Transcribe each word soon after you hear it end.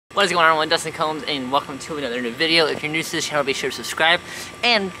What is going on, everyone? Dustin Combs, and welcome to another new video. If you're new to this channel, be sure to subscribe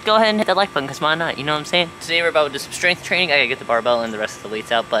and go ahead and hit that like button, because why not? You know what I'm saying? Today we're about to do some strength training. I gotta get the barbell and the rest of the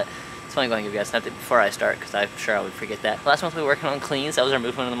weights out, but it's funny going to give you guys an update before I start, because I'm sure I would forget that. Last month we were working on cleans. That was our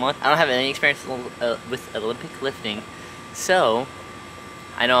movement of the month. I don't have any experience with Olympic lifting, so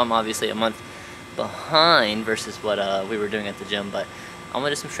I know I'm obviously a month behind versus what we were doing at the gym, but I'm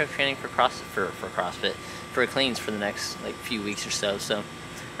gonna do some strength training for CrossFit, for cleans for the next few weeks or so. So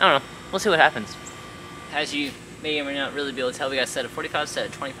I don't know. We'll see what happens. As you may or may not really be able to tell, we got a set of 45, set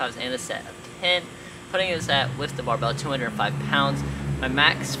of 25s, and a set of 10. Putting this at with the barbell, 205 pounds. My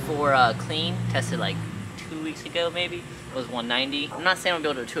max for clean, tested like 2 weeks ago maybe, was 190. I'm not saying I'm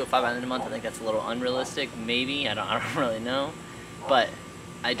going to be able to do 205 by the end of the month. I think that's a little unrealistic, maybe. I don't really know. But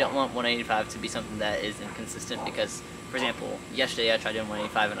I don't want 185 to be something that is inconsistent because, for example, yesterday I tried doing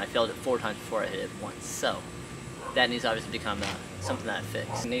 185 and I failed it 4 times before I hit it once. So that needs to obviously become something that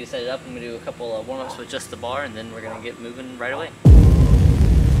fits. I need to set it up. I'm going to do a couple of warm-ups with just the bar, and then we're going to get moving right away.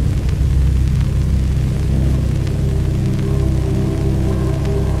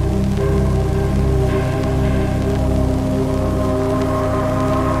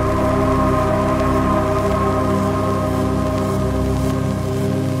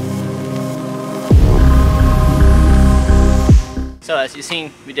 So as you've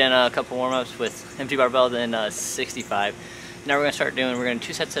seen, we did a couple warm-ups with empty barbell, then 65. Now we're going to do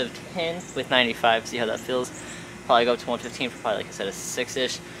 2 sets of 10 with 95, see how that feels. Probably go up to 115 for probably like a set of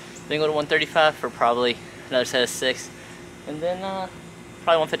 6-ish. Then go to 135 for probably another set of 6. And then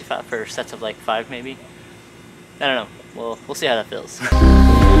probably 155 for sets of like 5 maybe. I don't know. We'll see how that feels.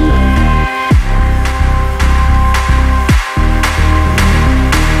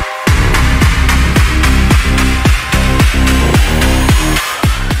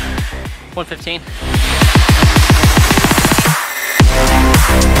 $115.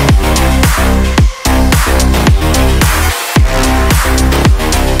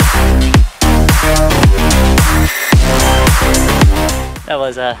 That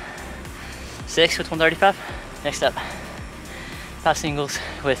was 6 with 135. Next up, 5 singles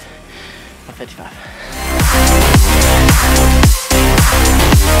with 155.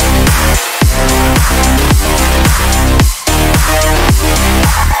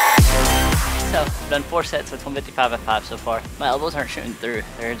 So, I've done 4 sets with 155 at 5 so far. My elbows aren't shooting through.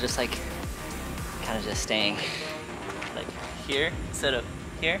 They're just like, kind of just staying like here instead of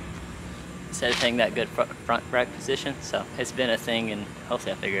here. Instead of taking that good front rack position. So it's been a thing, and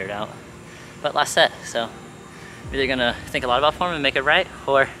hopefully I figure it out. But last set, so I'm either gonna think a lot about form and make it right,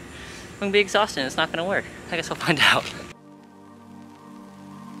 or I'm gonna be exhausted and it's not gonna work. I guess we'll find out.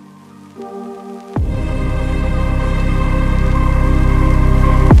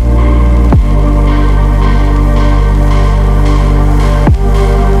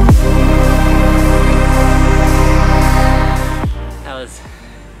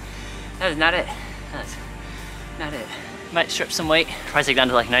 That is not it. That's not it. Might strip some weight, probably take down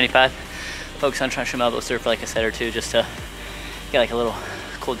to like 95. Focus on trying to trim elbows through for like a set or 2 just to get like a little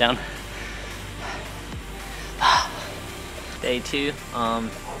cool down. Day 2, gonna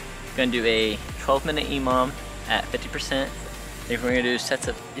do a 12-minute EMOM at 50%. If we're gonna do sets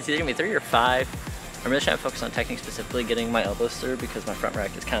of, it's either gonna be 3 or 5. I'm really trying to focus on technique, specifically getting my elbows through because my front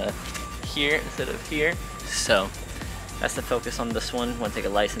rack is kind of here instead of here. So that's the focus on this one. Want to take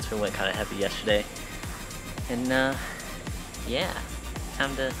a license. We went kind of heavy yesterday, and yeah,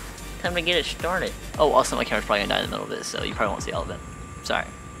 time to get it started. Oh, also my camera's probably gonna die in the middle of this, so you probably won't see all of it. Sorry,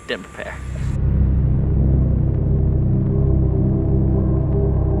 didn't prepare.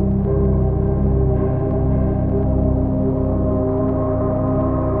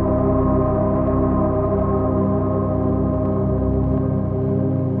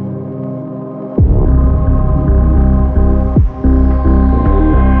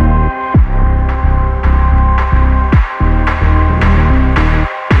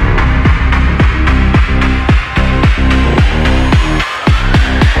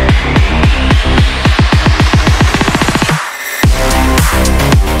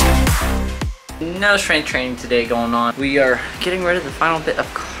 No strength training today going on. We are getting rid of the final bit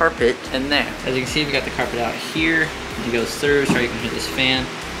of carpet in there. As you can see, we got the carpet out here. It goes through, so you can hear this fan.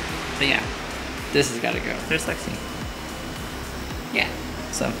 But yeah, this has got to go. There's Lexi. Yeah,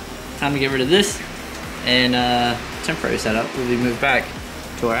 so time to get rid of this. And temporary setup will be moved back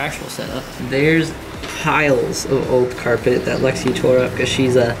to our actual setup. There's piles of old carpet that Lexi tore up because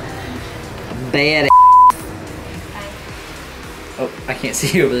she's a bad. Oh, I can't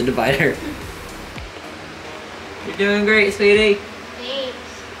see you over the divider. You're doing great, sweetie. Thanks.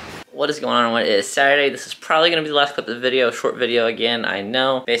 what is going on? It is Saturday. This is probably going to be the last clip of the video. Short video again, I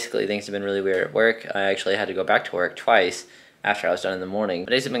know. Basically, things have been really weird at work. I actually had to go back to work twice after I was done in the morning. But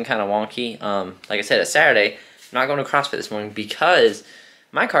days have been kind of wonky. Like I said, it's Saturday. I'm not going to CrossFit this morning because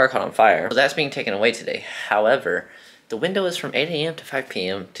my car caught on fire. So that's being taken away today. However, the window is from 8 a.m. to 5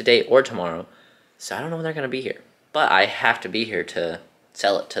 p.m. today or tomorrow. So I don't know when they're going to be here. But I have to be here to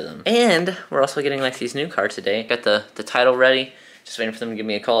sell it to them. And we're also getting Lexi's new car today. Got the title ready. Just waiting for them to give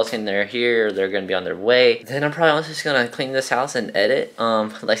me a call saying they're here or they're going to be on their way. Then I'm probably also just going to clean this house and edit.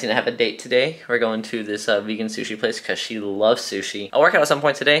 Lexi and I have a date today. We're going to this vegan sushi place because she loves sushi. I'll work out at some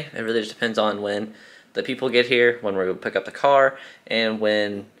point today. It really just depends on when the people get here, when we're going to pick up the car, and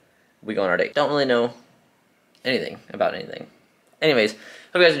when we go on our date. Don't really know anything about anything. Anyways, hope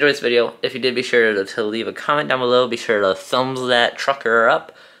you guys enjoyed this video. If you did, be sure to leave a comment down below. Be sure to thumbs that trucker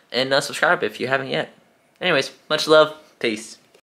up. And subscribe if you haven't yet. Anyways, much love. Peace.